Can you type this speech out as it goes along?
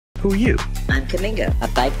Who are you? I'm Kamingo, a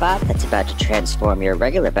bike bot that's about to transform your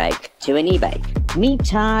regular bike to an e-bike. Meet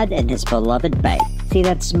Todd and his beloved bike. See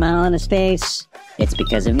that smile on his face? It's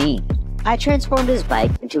because of me. I transformed his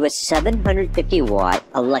bike into a 750-watt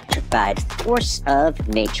electrified force of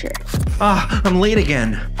nature. Ah, I'm late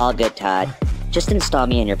again. All good, Todd. Just install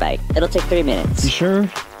me in your bike. It'll take 3 minutes. You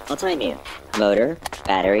sure? I'll time you. Motor,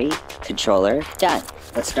 battery, controller, done.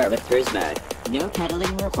 Let's start with cruise mode. No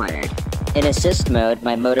pedaling required. In assist mode,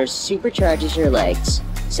 my motor supercharges your legs.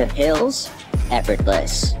 So hills,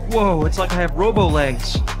 effortless. Whoa, it's like I have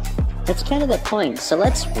robo-legs. That's kind of the point, so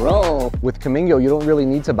let's roll. With Kamingo, you don't really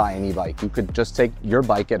need to buy an e-bike. You could just take your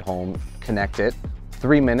bike at home, connect it,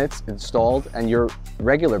 3 minutes installed, and your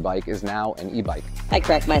regular bike is now an e-bike. I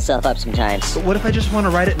crack myself up sometimes. But what if I just want to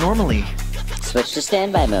ride it normally? Switch to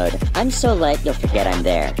standby mode. I'm so light you'll forget I'm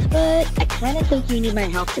there. But I kind of think you need my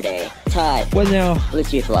help today. Todd. What now?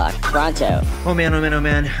 Bluetooth lock. Pronto. Oh man, oh man, oh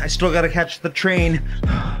man. I still gotta catch the train.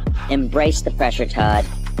 Embrace the pressure, Todd.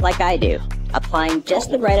 Like I do. Applying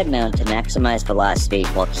just the right amount to maximize velocity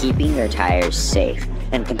while keeping your tires safe.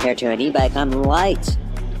 And compared to an e-bike, I'm light.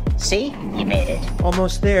 See? You made it.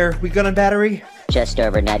 Almost there. We got a battery? Just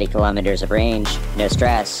over 90 kilometers of range. No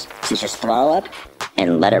stress. So just throttle up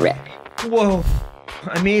and let it rip. Whoa.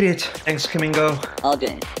 I made it. Thanks, Kamingo. All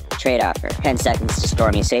good. Trade offer. 10 seconds to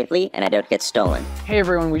store me safely and I don't get stolen. Hey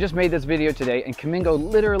everyone, we just made this video today and Kamingo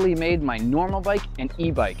literally made my normal bike an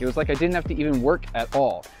e-bike. It was like I didn't have to even work at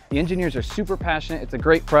all. The engineers are super passionate, it's a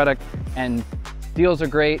great product, and deals are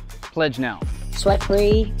great. Pledge now.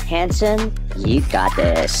 Sweat-free, handsome, you got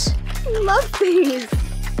this. Love these.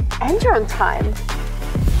 And you're on time.